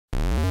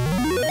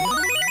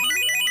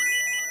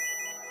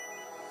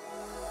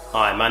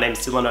Hi, my name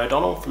is Dylan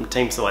O'Donnell from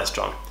Team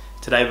Celestron.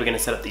 Today we're going to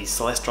set up the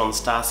Celestron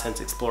StarSense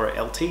Explorer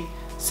LT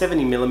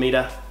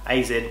 70mm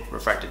AZ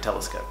refracted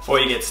telescope. Before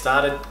you get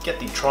started, get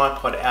the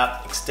tripod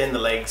out, extend the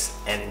legs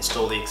and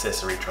install the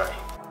accessory tray.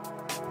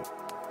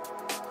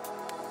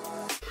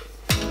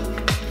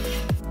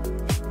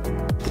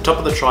 At the top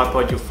of the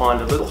tripod you'll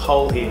find a little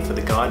hole here for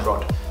the guide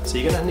rod. So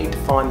you're going to need to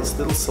find this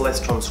little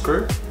Celestron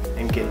screw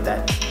and get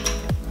that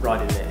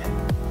right in there.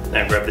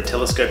 Now grab the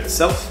telescope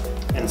itself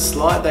and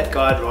slide that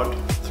guide rod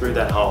through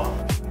that hole.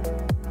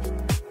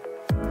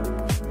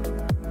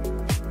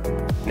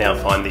 Now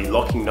find the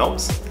locking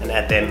knobs and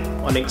add them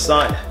on each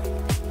side.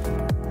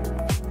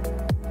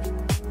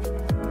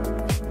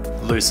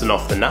 Loosen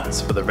off the nuts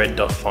for the red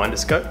dot finder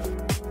scope.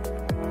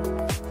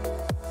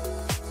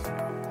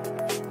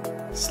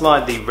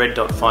 Slide the red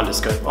dot finder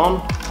scope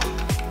on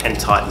and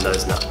tighten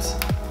those nuts.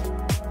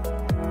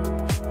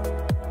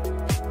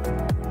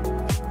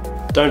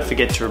 Don't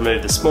forget to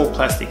remove the small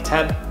plastic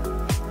tab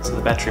so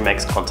the battery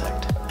makes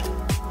contact.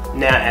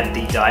 Now add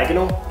the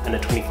diagonal and a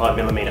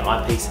 25mm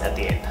eyepiece at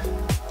the end.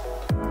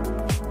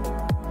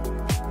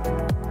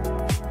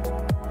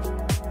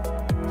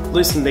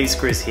 Loosen these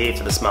screws here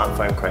for the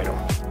smartphone cradle.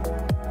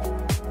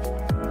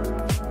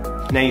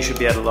 Now you should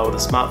be able to lower the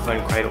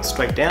smartphone cradle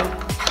straight down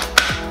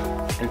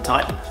and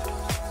tighten.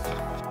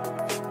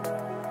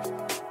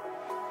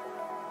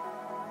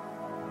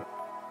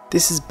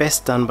 This is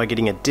best done by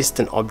getting a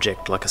distant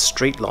object like a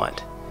street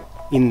light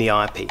in the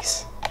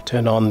eyepiece.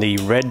 Turn on the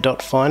red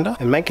dot finder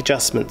and make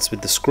adjustments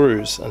with the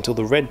screws until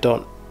the red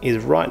dot is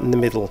right in the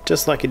middle,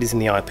 just like it is in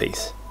the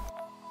eyepiece.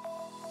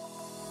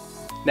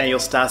 Now your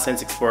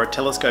StarSense Explorer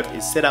telescope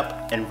is set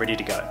up and ready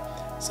to go.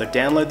 So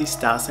download the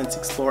StarSense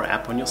Explorer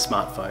app on your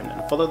smartphone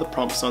and follow the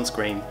prompts on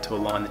screen to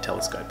align the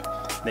telescope.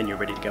 Then you're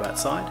ready to go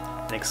outside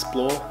and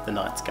explore the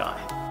night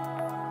sky.